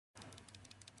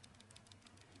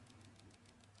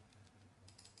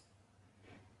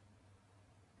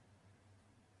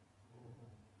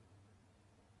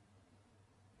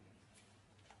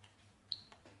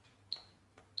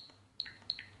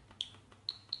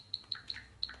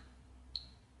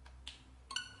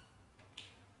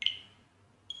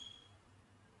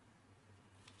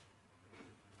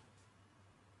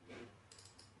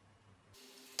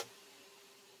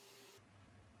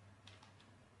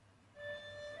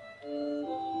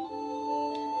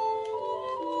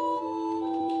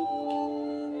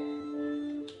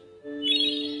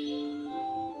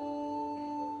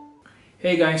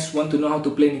Hey guys, want to know how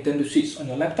to play Nintendo Switch on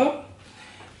your laptop?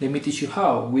 Let me teach you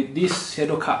how with this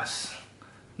Shadowcast.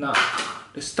 Now,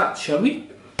 let's start, shall we?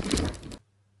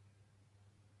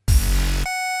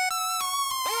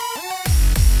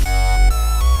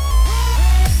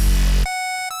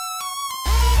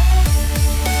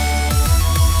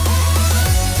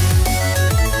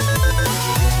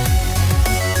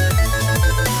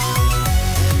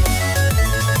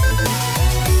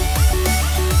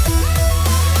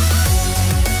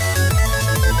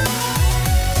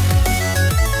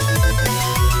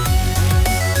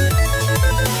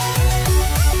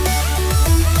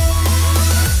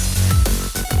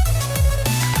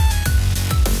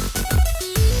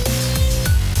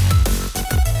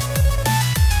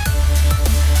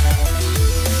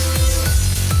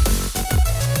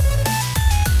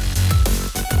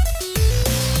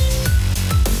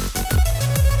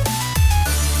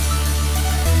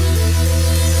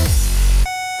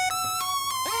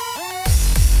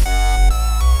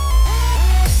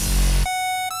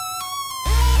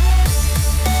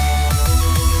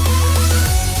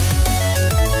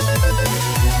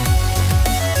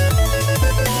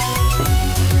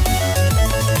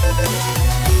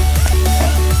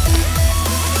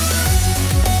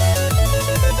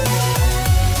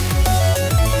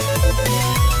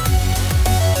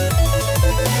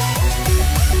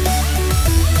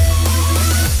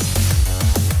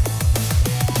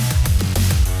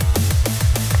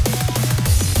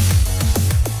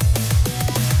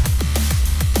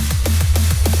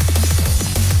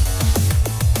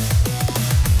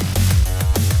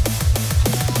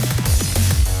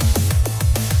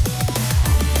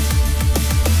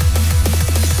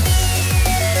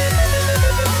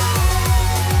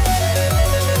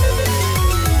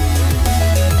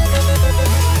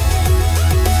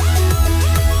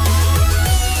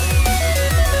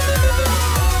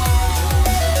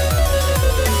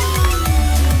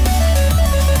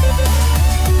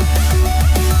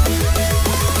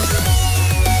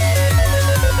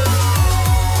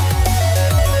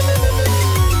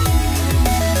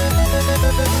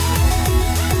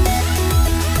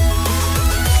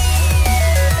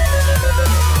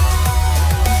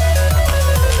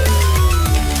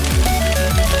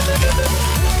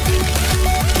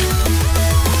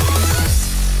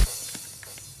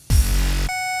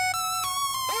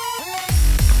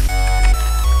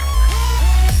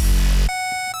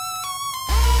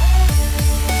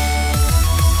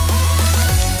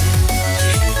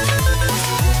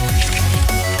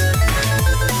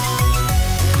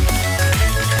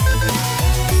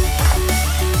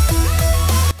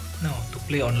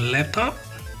 Play on a laptop,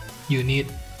 you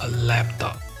need a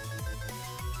laptop.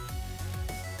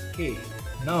 Okay,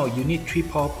 now you need 3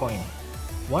 power points.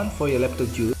 One for your laptop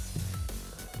use,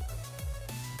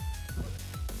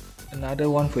 another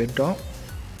one for your dock,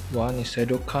 one is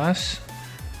Shadowcast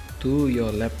to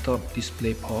your laptop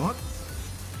display port,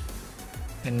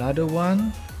 another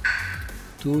one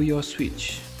to your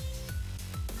switch.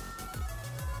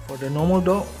 For the normal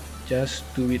dock, just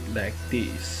do it like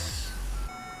this.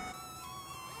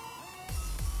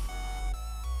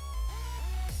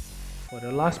 For the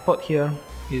last port here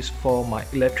is for my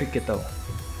electric kettle.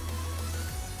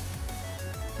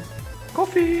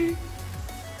 Coffee!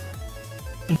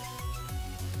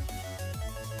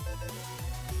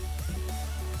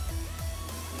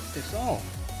 That's all.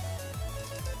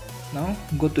 Now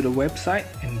go to the website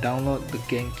and download the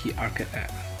Genki Arcade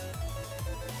app.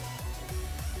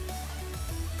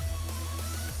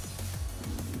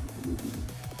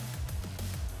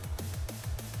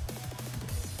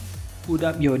 Put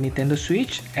up your Nintendo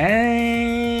Switch and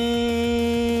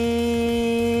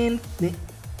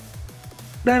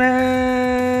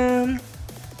ta-da!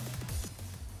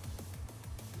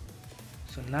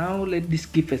 So now let this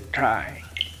give a try.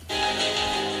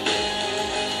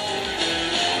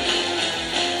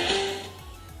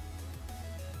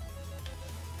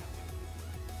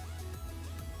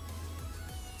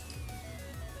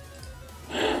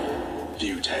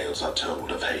 Few tales are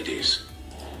told of Hades,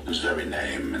 whose very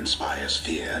name inspires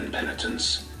fear and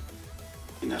penitence,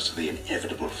 leading us to the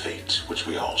inevitable fate which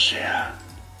we all share.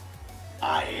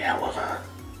 I, however,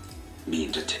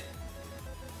 mean to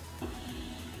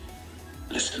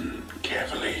listen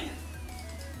carefully.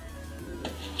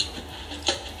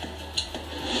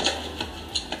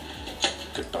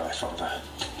 Goodbye, Father.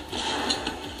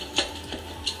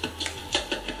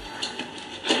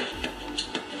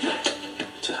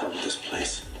 To hell with this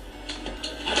place.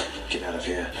 Get out of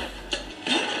here.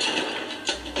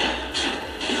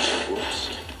 Whoops.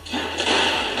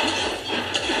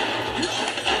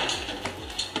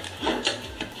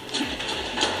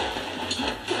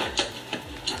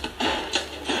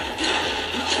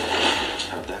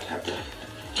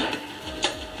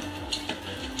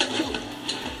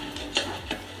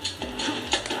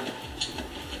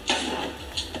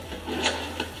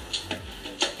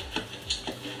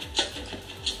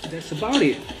 that's about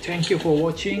it. Thank you for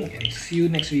watching and see you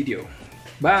next video.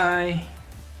 Bye.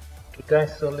 Okay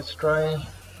guys, so let's try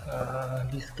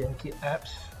these Genki apps,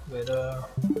 whether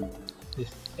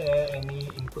there's any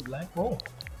input lag. Oh,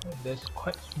 that's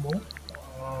quite smooth.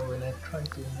 When I try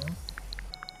to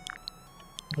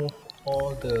move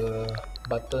all the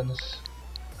buttons,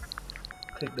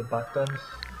 click the buttons,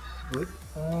 it's good.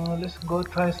 Let's go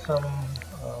try some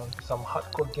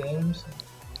hardcore games.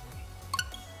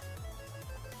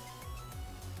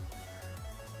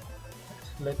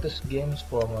 Latest games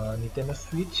from Nintendo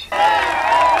Switch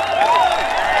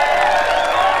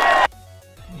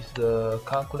is the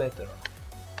calculator.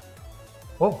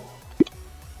 Oh,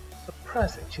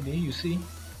 surprise! Actually, you see,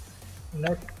 when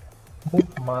I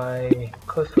move my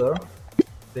cursor,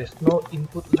 there's no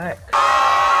input lag.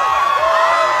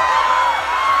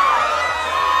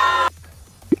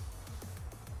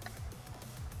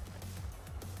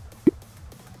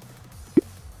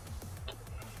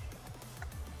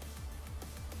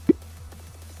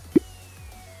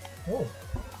 Oh,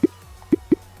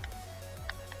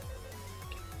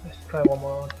 let's try one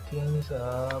more things.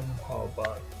 How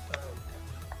about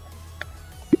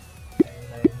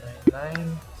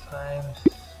 9999 times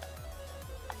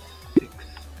 6,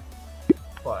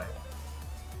 5,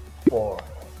 4,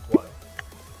 1.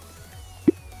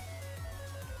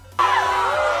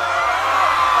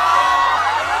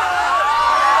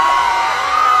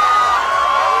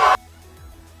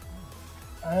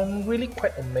 I'm really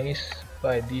quite amazed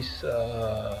by this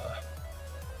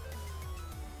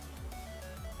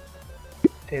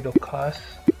Shadowcast.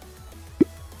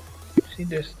 See,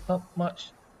 there's not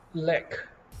much lag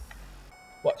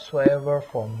whatsoever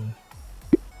from.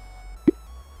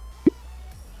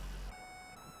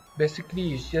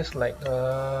 Basically, it's just like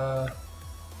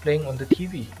playing on the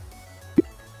TV.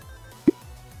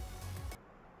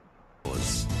 Will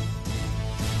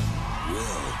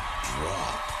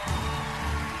drop.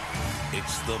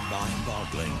 It's the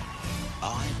mind-boggling,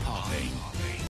 eye-popping,